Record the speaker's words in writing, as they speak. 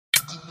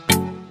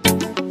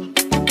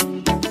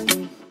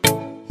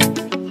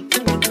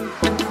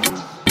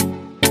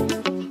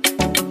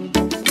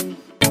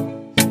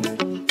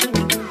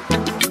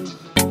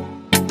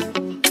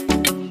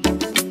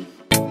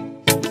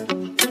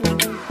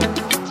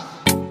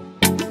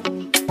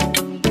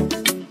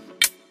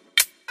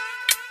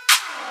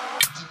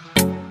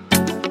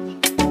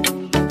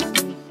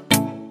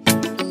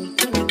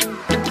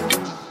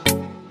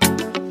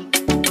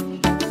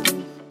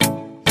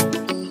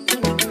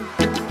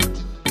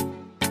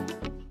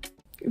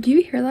Do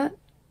you hear that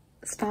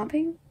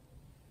stomping?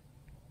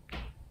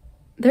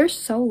 They're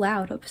so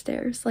loud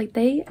upstairs. Like,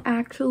 they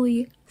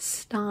actually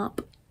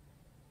stomp.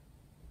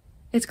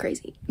 It's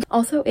crazy.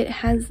 Also, it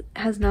has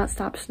not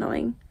stopped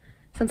snowing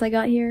since I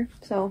got here,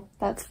 so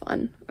that's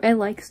fun. I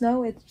like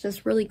snow. It's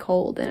just really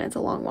cold and it's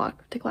a long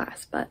walk to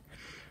class, but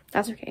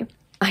that's okay.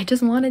 I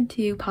just wanted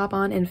to pop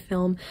on and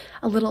film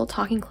a little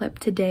talking clip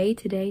today.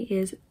 Today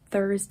is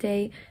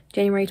Thursday,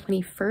 January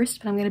 21st,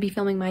 but I'm going to be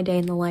filming my day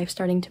in the life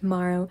starting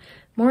tomorrow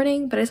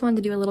morning. But I just wanted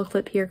to do a little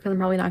clip here because I'm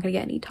probably not going to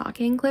get any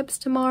talking clips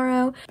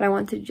tomorrow, but I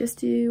wanted to just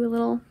do a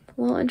little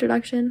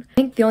introduction. I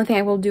think the only thing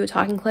I will do a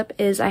talking clip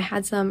is I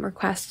had some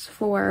requests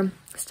for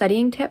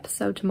studying tips,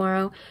 so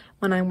tomorrow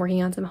when I'm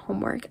working on some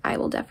homework I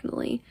will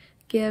definitely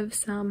give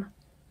some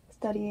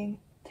studying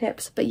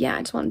tips. But yeah,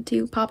 I just wanted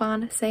to pop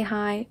on, say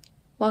hi,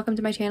 welcome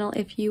to my channel.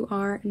 If you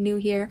are new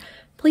here,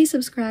 please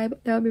subscribe,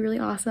 that would be really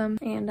awesome.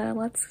 And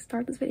let's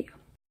start this video.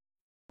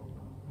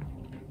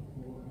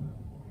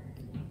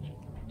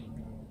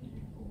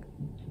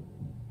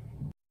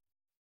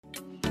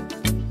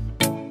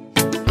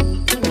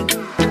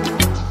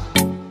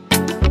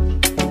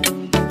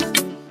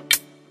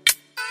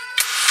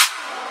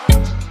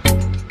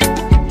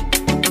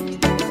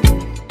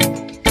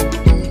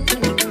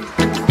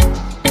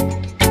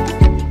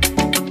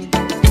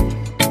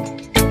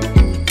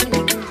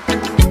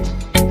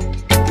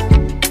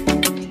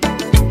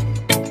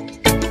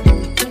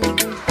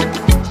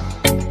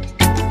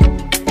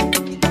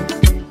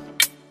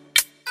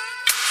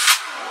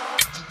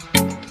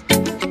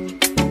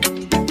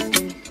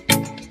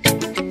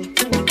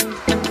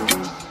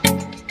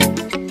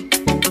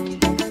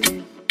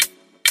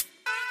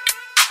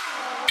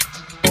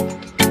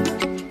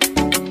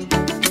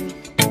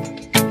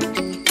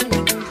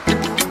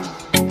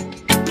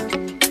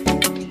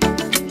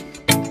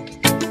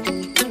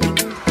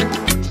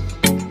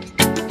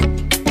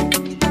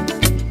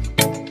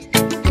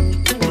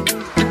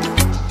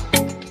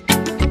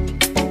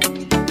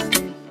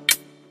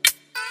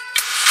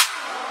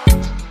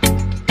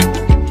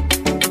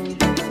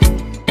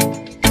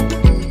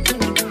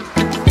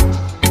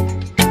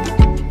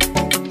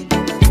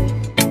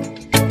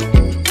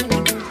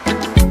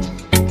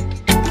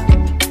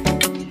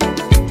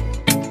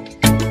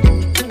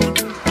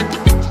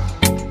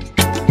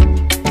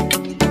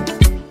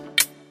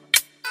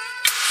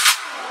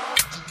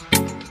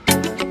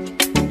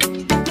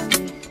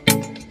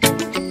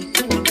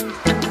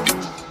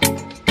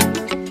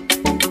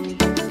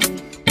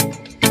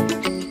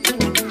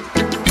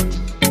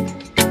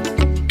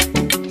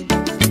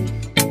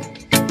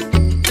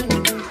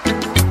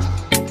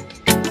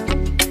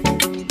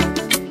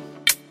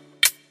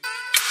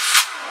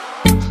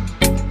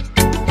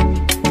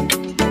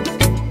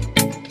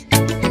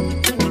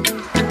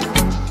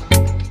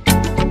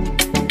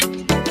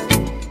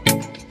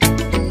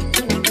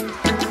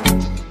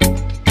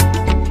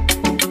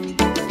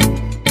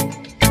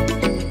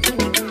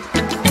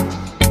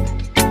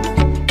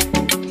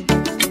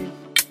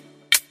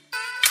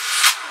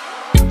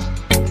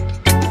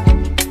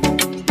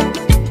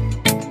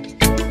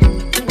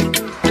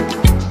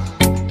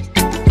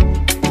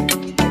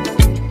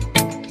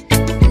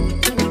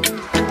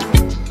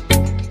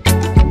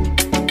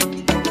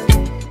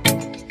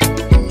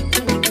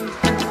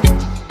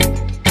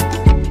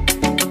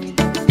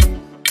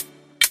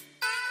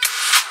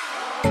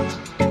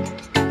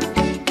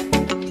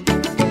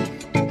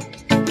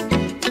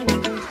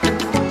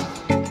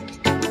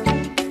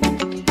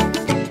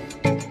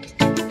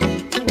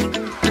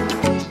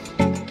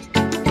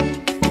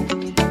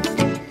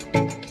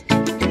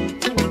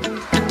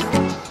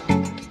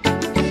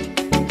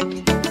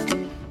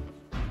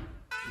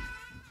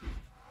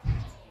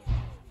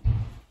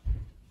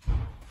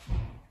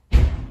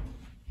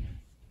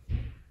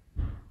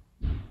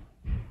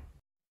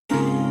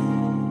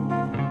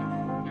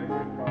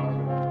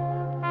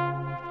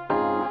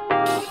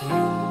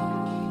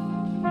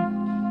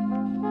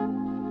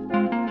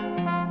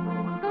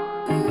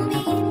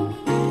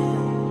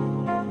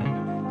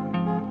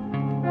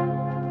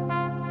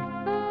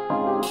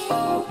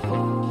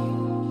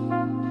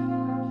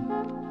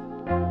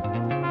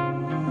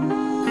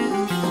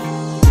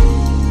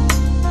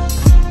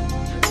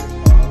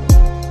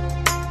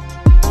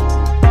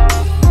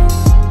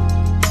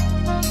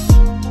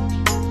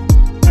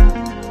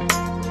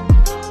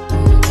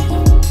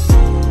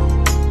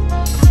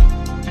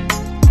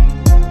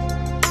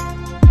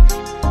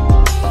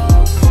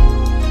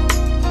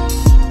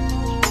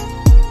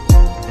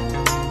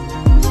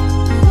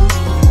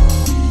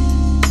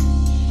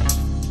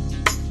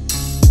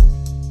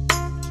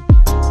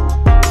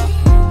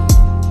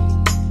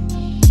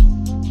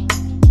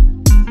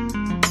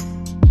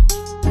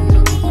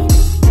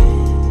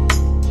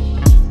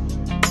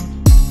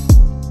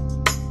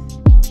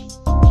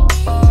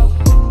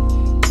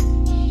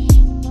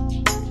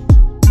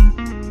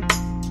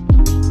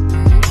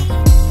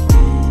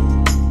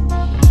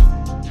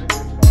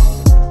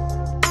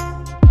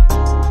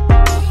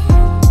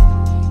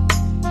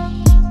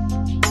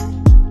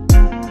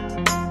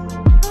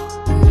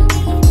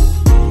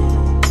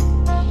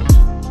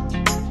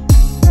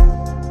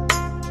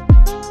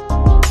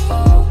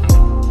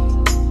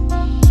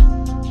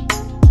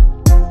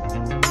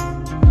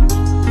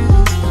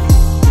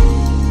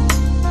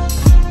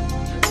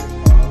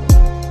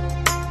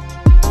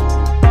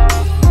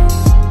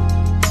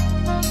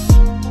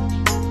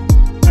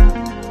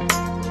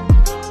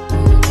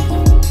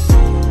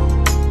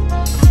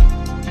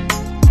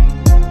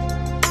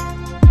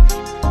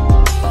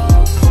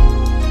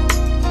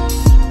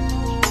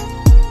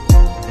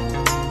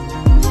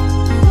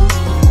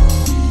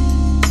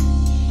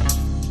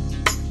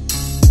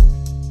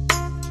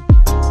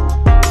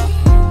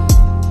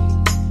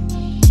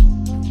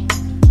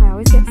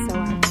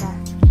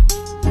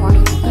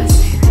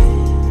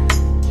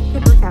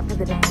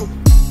 the day.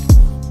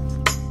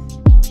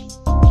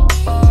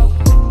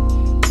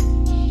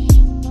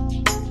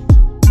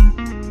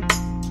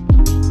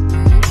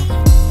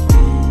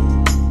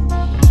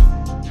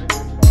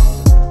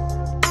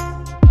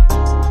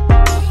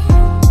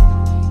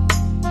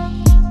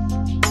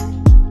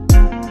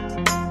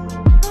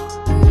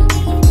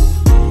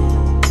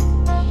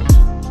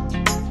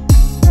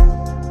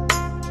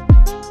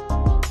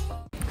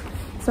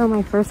 So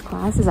my first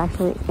class is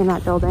actually in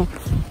that building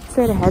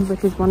straight ahead,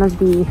 which is one of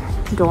the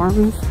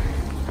dorms,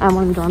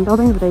 one of the dorm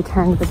buildings, but they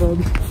turned the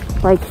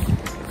big like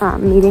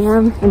meeting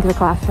room into the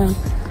classroom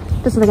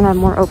just so they can have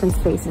more open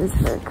spaces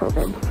for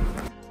COVID.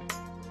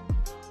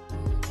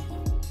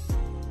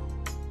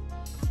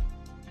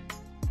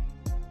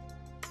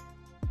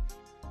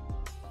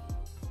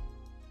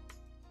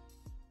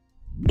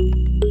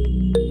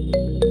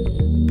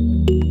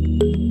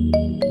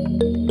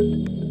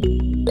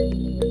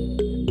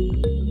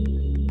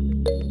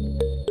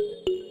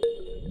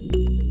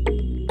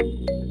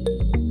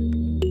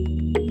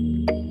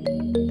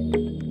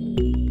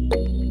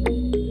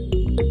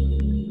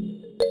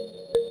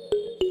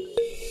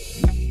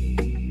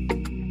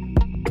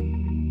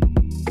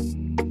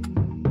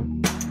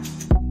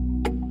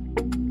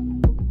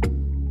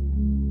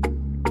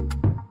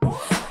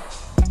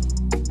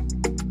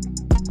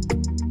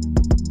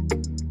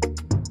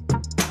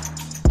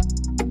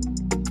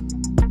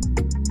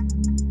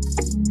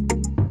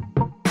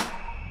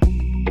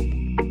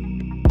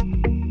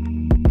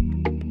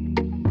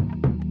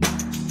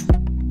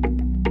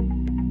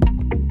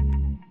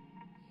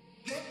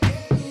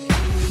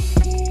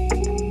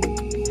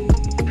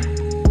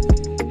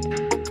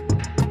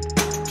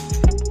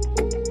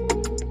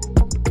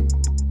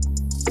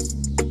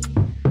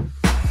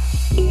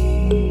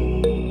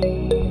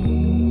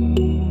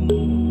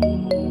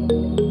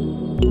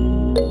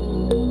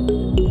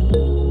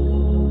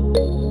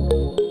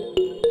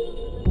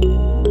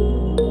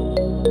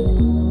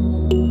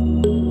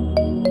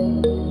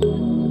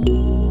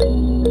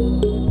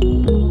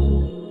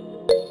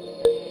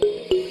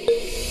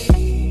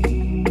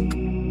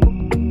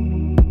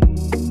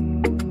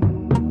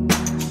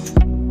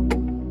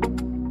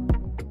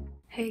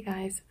 Hey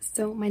guys,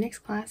 so my next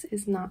class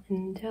is not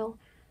until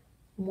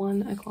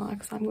 1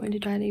 o'clock, so I'm going to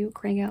try to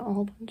crank out a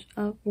whole bunch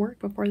of work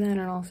before then,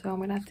 and also I'm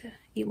gonna have to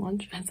eat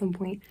lunch at some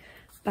point.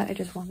 But I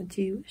just wanted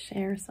to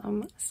share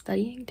some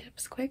studying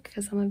tips quick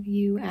because some of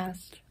you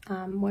asked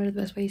what are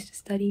the best ways to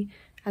study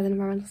as an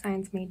environmental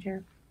science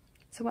major.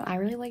 So what I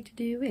really like to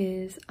do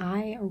is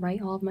I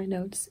write all of my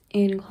notes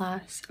in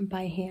class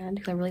by hand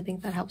because I really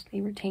think that helps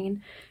me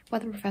retain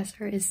what the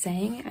professor is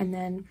saying, and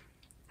then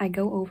I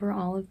go over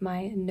all of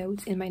my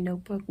notes in my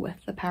notebook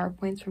with the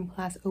PowerPoints from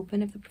class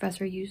open. If the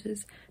professor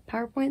uses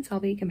PowerPoints, I'll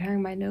be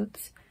comparing my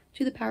notes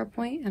to the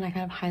PowerPoint, and I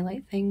kind of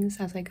highlight things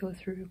as I go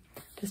through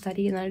to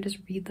study, and then I just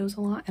read those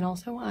a lot, and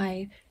also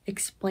I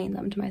explain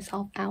them to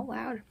myself out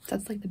loud. So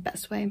that's like the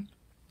best way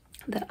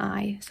that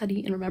I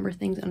study and remember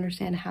things and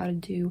understand how to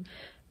do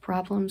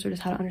problems, or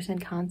just how to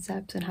understand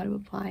concepts and how to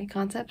apply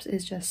concepts,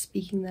 is just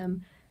speaking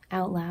them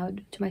out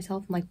loud to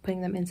myself and like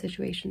putting them in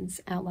situations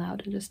out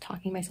loud and just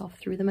talking myself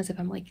through them as if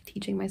I'm like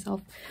teaching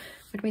myself,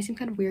 which may seem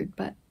kind of weird,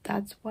 but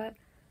that's what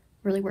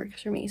really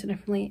works for me. So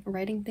definitely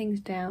writing things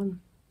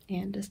down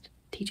and just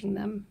teaching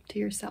them to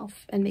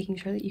yourself and making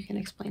sure that you can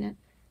explain it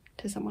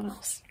to someone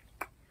else.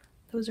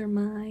 Those are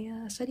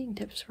my studying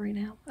tips for right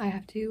now. I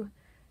have to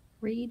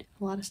read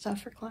a lot of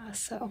stuff for class,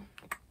 so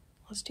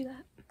let's do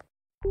that.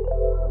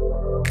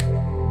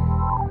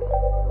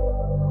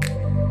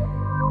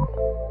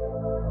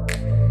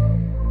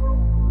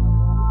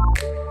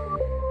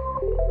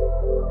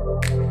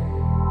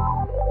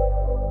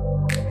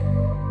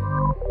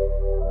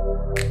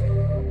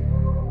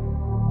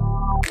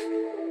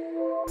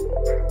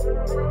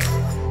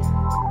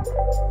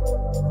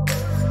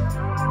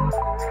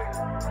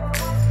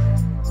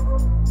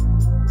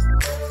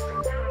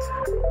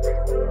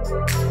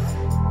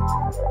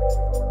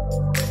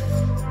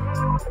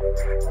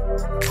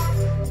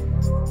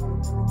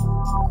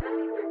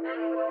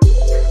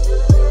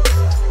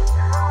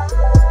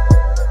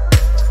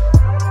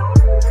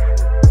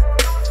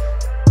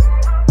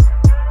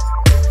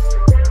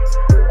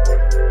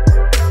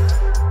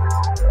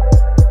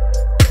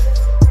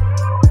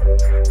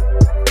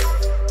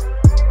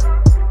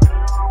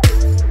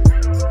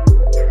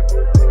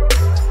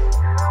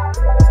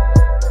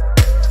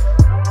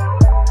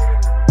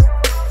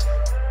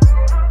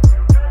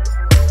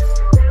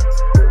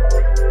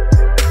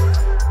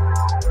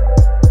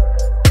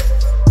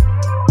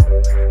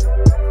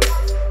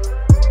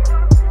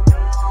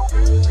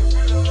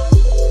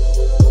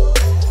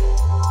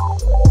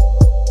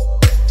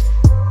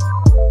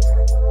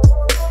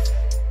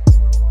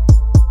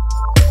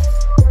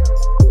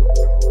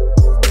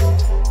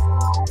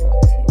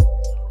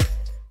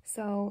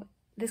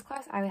 This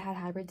class I had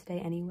hybrid today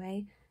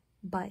anyway,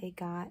 but it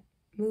got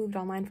moved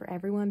online for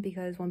everyone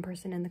because one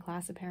person in the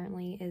class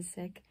apparently is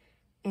sick.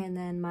 And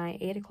then my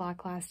 8 o'clock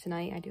class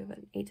tonight, I do have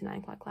an 8 to 9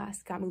 o'clock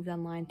class, got moved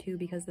online too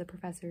because the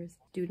professor's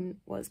student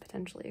was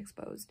potentially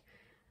exposed.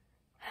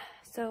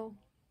 So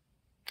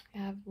I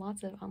have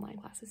lots of online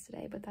classes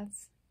today, but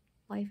that's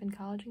life in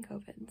college and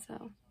COVID,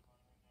 so.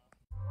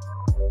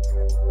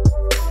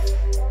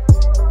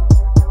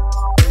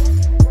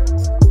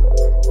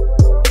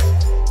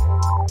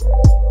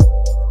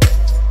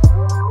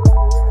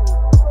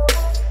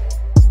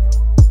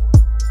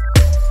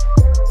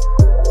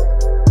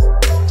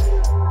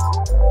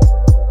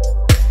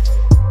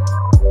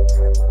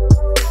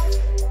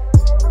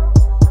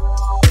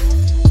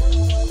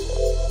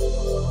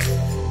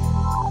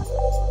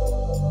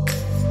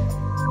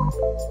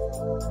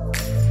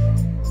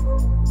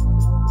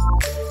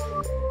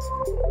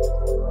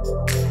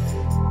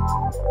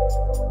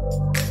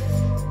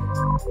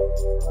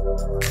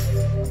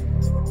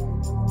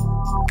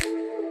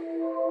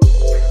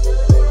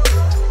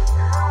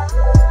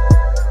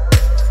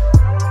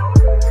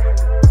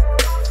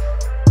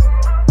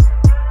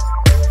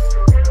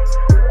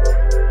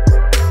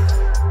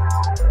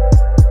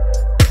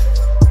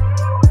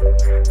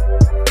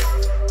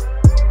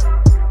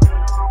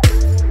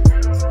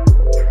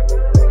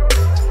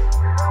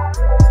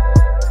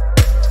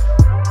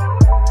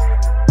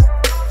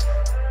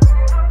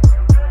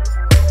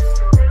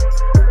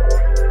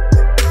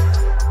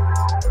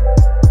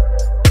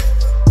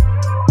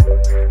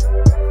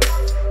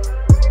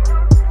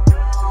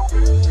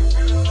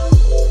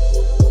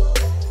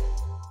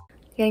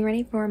 Getting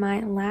ready for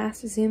my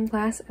last Zoom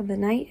class of the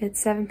night.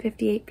 It's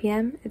 7:58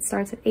 p.m. It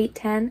starts at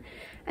 8:10.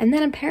 And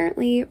then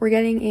apparently we're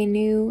getting a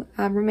new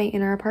roommate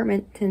in our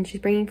apartment and she's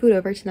bringing food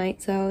over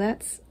tonight. So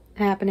that's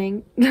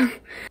happening.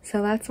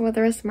 So that's what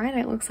the rest of my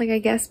night looks like, I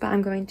guess. But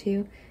I'm going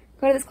to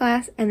go to this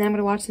class and then I'm going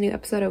to watch the new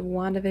episode of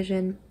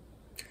WandaVision.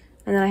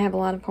 And then I have a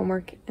lot of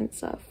homework and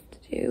stuff to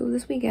do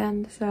this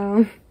weekend.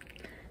 So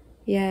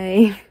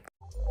yay.